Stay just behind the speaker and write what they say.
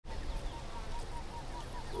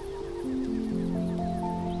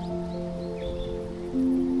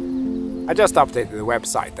I just updated the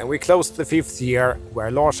website and we closed the 5th year where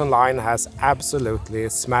Lars Online has absolutely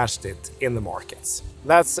smashed it in the markets.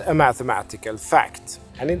 That's a mathematical fact.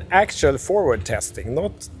 And in actual forward testing,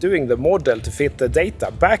 not doing the model to fit the data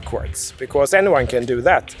backwards, because anyone can do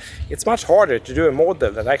that. It's much harder to do a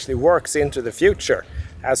model that actually works into the future,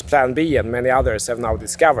 as Plan B and many others have now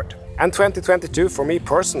discovered. And 2022 for me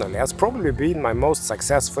personally has probably been my most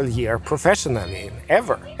successful year professionally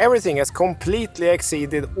ever. Everything has completely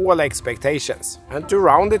exceeded all expectations. And to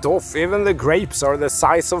round it off, even the grapes are the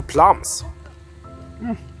size of plums.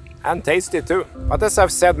 And tasty too. But as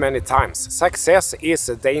I've said many times, success is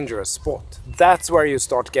a dangerous spot. That's where you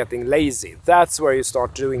start getting lazy. That's where you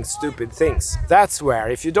start doing stupid things. That's where,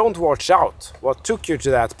 if you don't watch out, what took you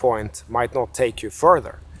to that point might not take you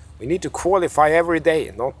further. We need to qualify every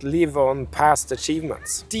day, not live on past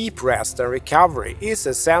achievements. Deep rest and recovery is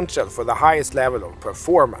essential for the highest level of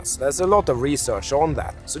performance. There's a lot of research on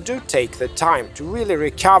that. So do take the time to really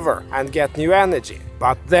recover and get new energy.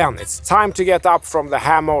 But then it's time to get up from the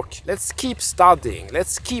hammock. Let's keep studying,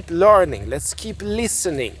 let's keep learning, let's keep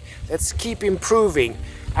listening, let's keep improving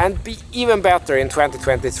and be even better in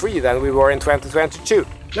 2023 than we were in 2022.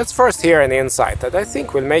 Let's first hear an insight that I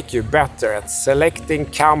think will make you better at selecting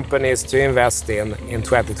companies to invest in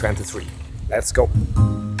 2023. Let's go.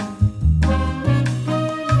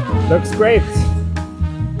 Looks great.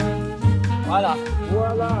 Voila.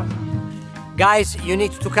 Voila. Guys, you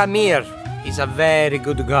need to come here. He's a very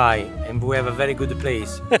good guy and we have a very good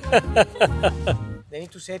place. They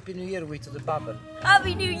need to say Happy New Year with the bubble.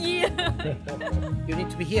 Happy New Year! You need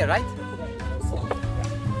to be here, right?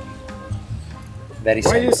 Very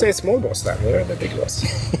Why do you simple. say small boss then? You're the big boss.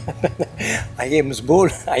 I am small.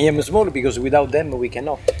 I am small because without them we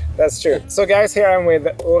cannot. That's true. So guys, here I'm with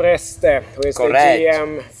Oreste, who is Correct. the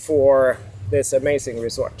GM for this amazing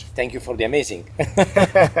resort. Thank you for the amazing.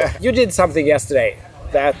 You did something yesterday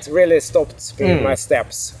that really stopped me in my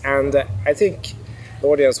steps, and I think the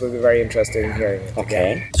audience will be very interested in hearing it.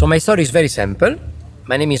 Okay. So my story is very simple.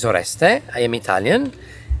 My name is Oreste. I am Italian.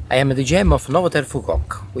 I am the GM of Novotel Phu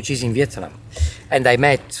Quoc, which is in Vietnam. And I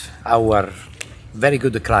met our very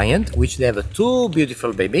good client, which they have two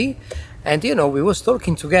beautiful baby. And you know, we was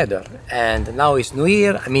talking together. And now it's New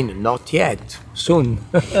Year. I mean, not yet, soon.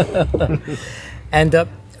 And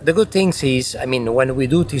the good thing is, I mean, when we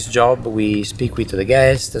do this job, we speak with the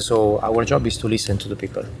guests. So our job is to listen to the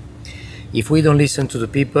people. If we don't listen to the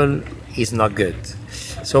people, it's not good.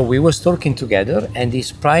 So we was talking together, and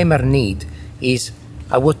his primary need is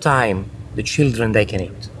at what time the children they can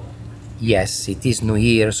eat. Yes, it is New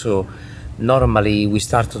Year, so normally we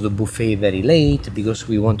start the buffet very late because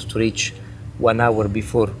we want to reach 1 hour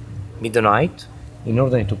before midnight in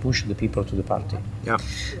order to push the people to the party. Yeah.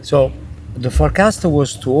 So the forecast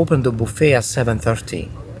was to open the buffet at 7:30.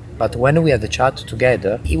 But when we had the chat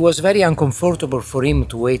together, it was very uncomfortable for him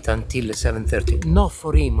to wait until 7:30. Not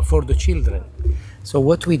for him, for the children. So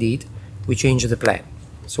what we did, we changed the plan.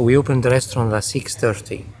 So we opened the restaurant at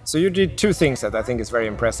 6:30. So you did two things that I think is very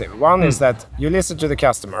impressive. One is that you listened to the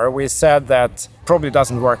customer. We said that probably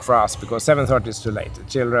doesn't work for us because 7:30 is too late. The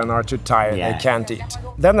children are too tired, Yeah. they can't eat.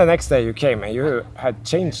 Then the next day you came and you had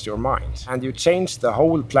changed your mind and you changed the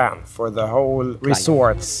whole plan for the whole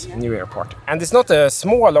resort's New Year party. And it's not a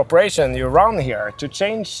small operation you run here to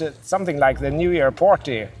change something like the New Year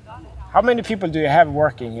party. How many people do you have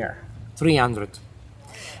working here? 300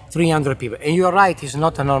 people. And you're right, it's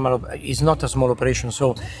not a small operation.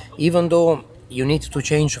 So even though you need to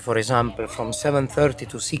change, for example, from 7:30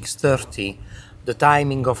 to 6:30, the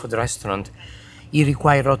timing of the restaurant, it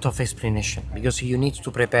requires a lot of explanation because you need to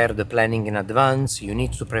prepare the planning in advance, you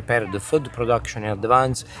need to prepare the food production in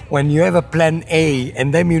advance. When you have a plan A and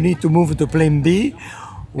then you need to move to plan B,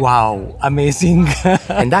 wow, amazing.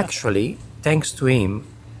 And actually, thanks to him,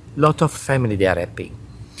 a lot of family, they are happy.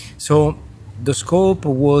 So the scope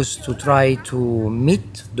was to try to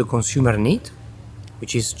meet the consumer need,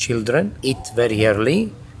 which is children eat very early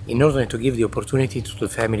in order to give the opportunity to the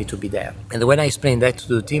family to be there. And when I explained that to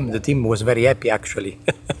the team was very happy actually,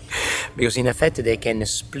 because in effect they can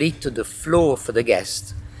split the flow of the guest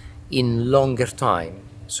in longer time.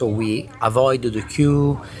 So we avoid the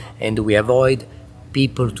queue and we avoid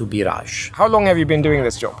people to be rushed. How long have you been doing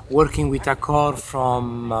this job? Working with Accor from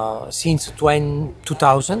since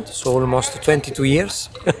 2000, so almost 22 years.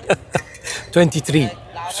 23.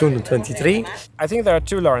 soon 23. I think there are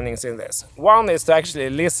two learnings in this. One is to actually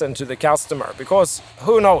listen to the customer, because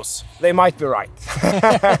who knows, they might be right.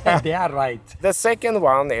 They are right. The second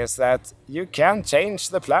one is that you can change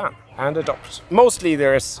the plan and adopt. Most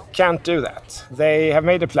leaders can't do that. They have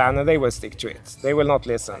made a plan and they will stick to it. They will not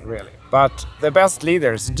listen, really. But the best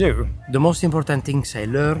leaders do. The most important things I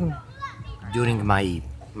learned during my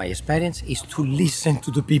experience is to listen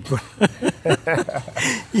to the people.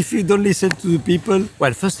 If you don't listen to the people,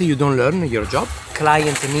 well, firstly, you don't learn your job.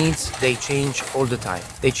 Client needs, they change all the time.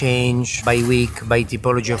 They change by week, by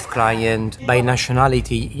typology of client, by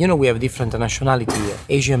nationality. You know, we have different nationality here.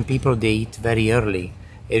 Asian people, they eat very early.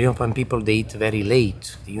 European people, they eat very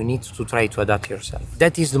late. You need to try to adapt yourself.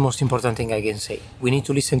 That is the most important thing I can say. We need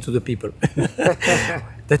to listen to the people.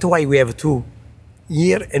 That's why we have 2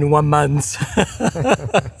 years and 1 month.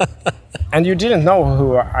 And you didn't know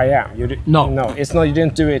who I am? No. No, it's not. You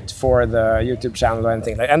didn't do it for the YouTube channel or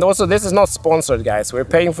anything like that. And also, this is not sponsored, guys. We're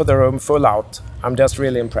paying for the room full out. I'm just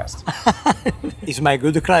really impressed. He's my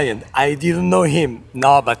good client. I didn't know him.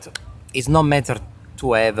 No, but it's not matter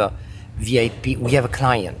to have a VIP. We have a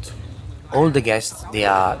client. All the guests,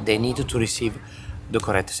 they need to receive the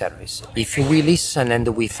correct service. If we listen and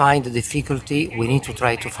we find the difficulty, we need to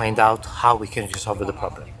try to find out how we can resolve the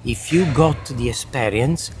problem. If you got the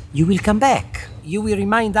experience, you will come back. You will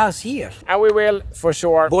remind us here. And we will, for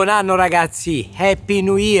sure. Buon anno ragazzi, Happy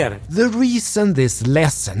New Year! The reason this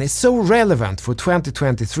lesson is so relevant for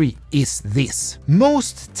 2023 is this.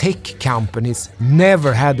 Most tech companies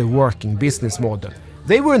never had a working business model.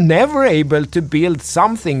 They were never able to build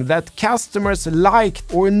something that customers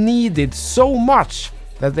liked or needed so much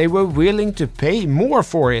that they were willing to pay more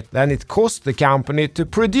for it than it cost the company to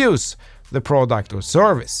produce the product or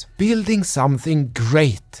service. Building something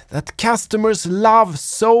great that customers love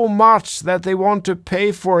so much that they want to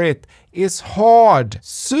pay for it is hard,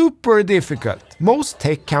 super difficult. Most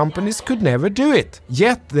tech companies could never do it.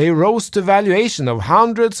 Yet they rose to valuation of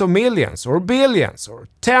hundreds of millions or billions or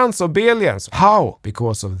tens of billions. How?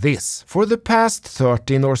 Because of this. For the past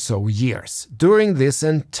 13 or so years, during this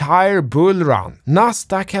entire bull run,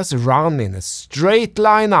 Nasdaq has run in a straight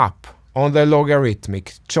line up on the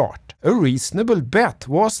logarithmic chart. A reasonable bet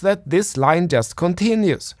was that this line just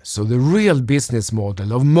continues. So the real business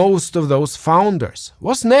model of most of those founders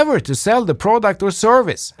was never to sell the product or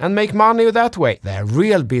service and make money that way. Their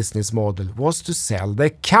real business model was to sell the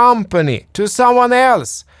company to someone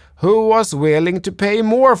else who was willing to pay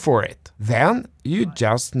more for it. Then you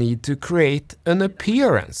just need to create an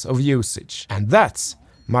appearance of usage. And that's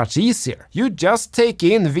much easier. You just take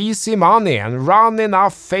in VC money and run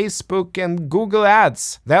enough Facebook and Google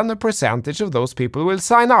ads. Then a percentage of those people will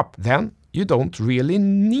sign up. Then you don't really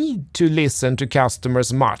need to listen to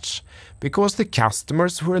customers much, because the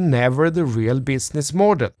customers were never the real business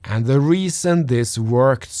model. And the reason this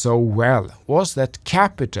worked so well was that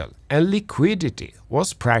capital and liquidity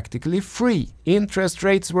was practically free. Interest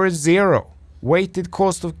rates were zero. Weighted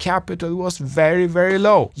cost of capital was very, very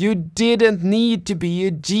low. You didn't need to be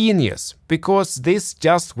a genius, because this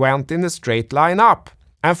just went in a straight line up.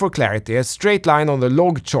 And for clarity, a straight line on the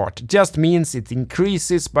log chart just means it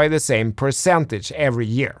increases by the same percentage every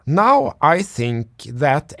year. Now I think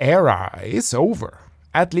that era is over.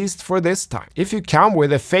 At least for this time. If you come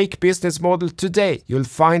with a fake business model today, you'll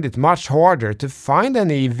find it much harder to find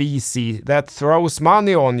any VC that throws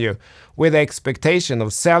money on you with the expectation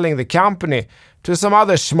of selling the company to some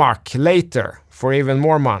other schmuck later for even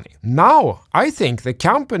more money. Now, I think the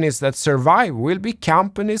companies that survive will be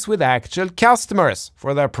companies with actual customers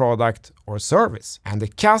for their product or service. And the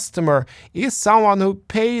customer is someone who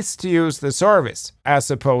pays to use the service,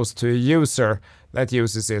 as opposed to a user that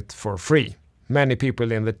uses it for free. Many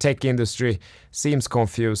people in the tech industry seems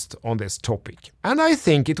confused on this topic. And I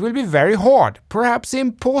think it will be very hard, perhaps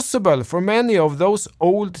impossible, for many of those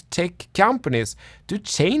old tech companies to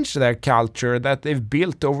change their culture that they've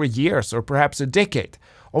built over years or perhaps a decade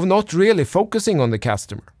of not really focusing on the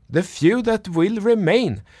customer. The few that will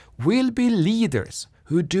remain will be leaders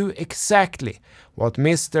who do exactly what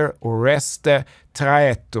Mr. Oreste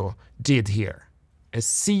Traetto did here. A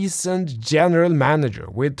seasoned general manager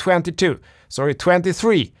with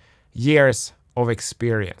 23 years of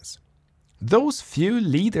experience. Those few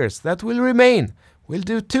leaders that will remain will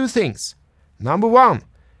do two things. Number one,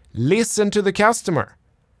 listen to the customer.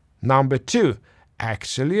 Number two,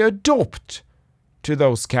 actually adopt to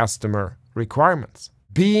those customer requirements.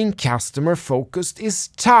 Being customer focused is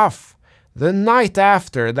tough. The night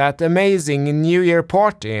after that amazing New Year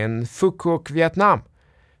party in Phu Quoc, Vietnam,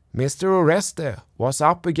 Mr. Oreste was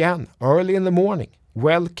up again early in the morning,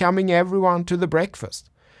 welcoming everyone to the breakfast.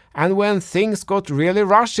 And when things got really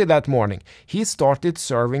rushy that morning, he started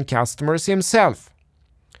serving customers himself.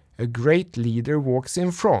 A great leader walks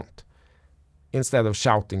in front instead of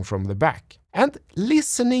shouting from the back. And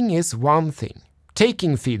listening is one thing.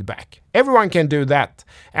 Taking feedback. Everyone can do that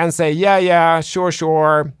and say, yeah, sure,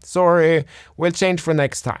 sorry, we'll change for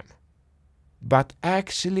next time. But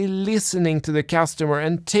actually listening to the customer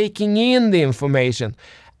and taking in the information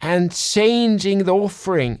and changing the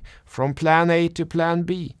offering from plan A to plan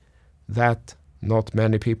B, that not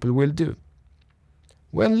many people will do.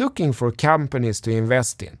 When looking for companies to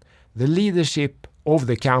invest in, the leadership of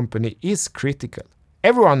the company is critical.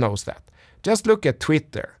 Everyone knows that. Just look at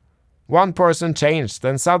Twitter. One person changed,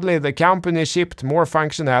 and suddenly the company shipped more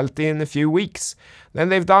functionality in a few weeks than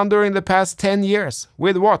they've done during the past 10 years.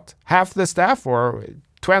 With what? Half the staff or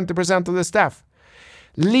 20% of the staff?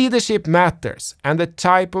 Leadership matters, and the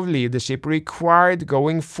type of leadership required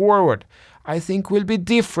going forward, I think, will be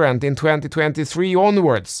different in 2023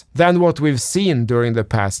 onwards than what we've seen during the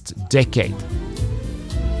past decade.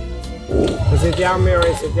 Is it yummy or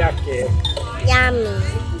is it yucky?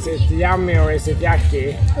 Yummy. Is it yummy or is it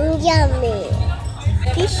yucky? Yummy.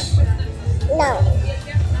 Fish? No.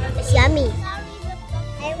 It's yummy.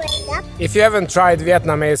 I wake up. If you haven't tried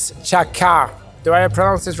Vietnamese chakha, do I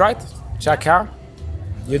pronounce it right? Chakha?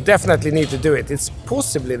 You definitely need to do it. It's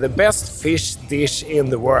possibly the best fish dish in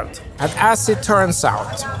the world. And as it turns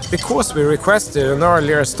out, because we requested an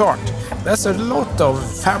earlier start, there's a lot of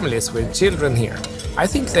families with children here. I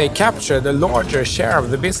think they captured a larger share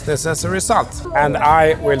of the business as a result. And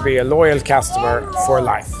I will be a loyal customer for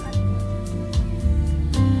life.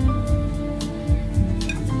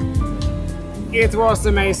 It was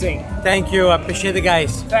amazing. Thank you, appreciate it,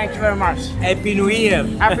 guys. Thank you very much. Happy New Year.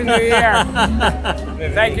 Happy New Year.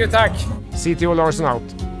 Thank you, tack. CTO Larsson out.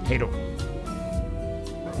 Hej då.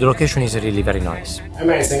 The location is really very nice.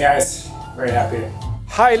 Amazing, guys. Very happy.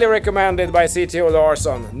 Highly recommended by CTO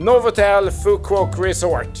Larsson. Novotel Phu Quoc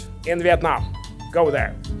Resort in Vietnam. Go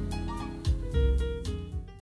there.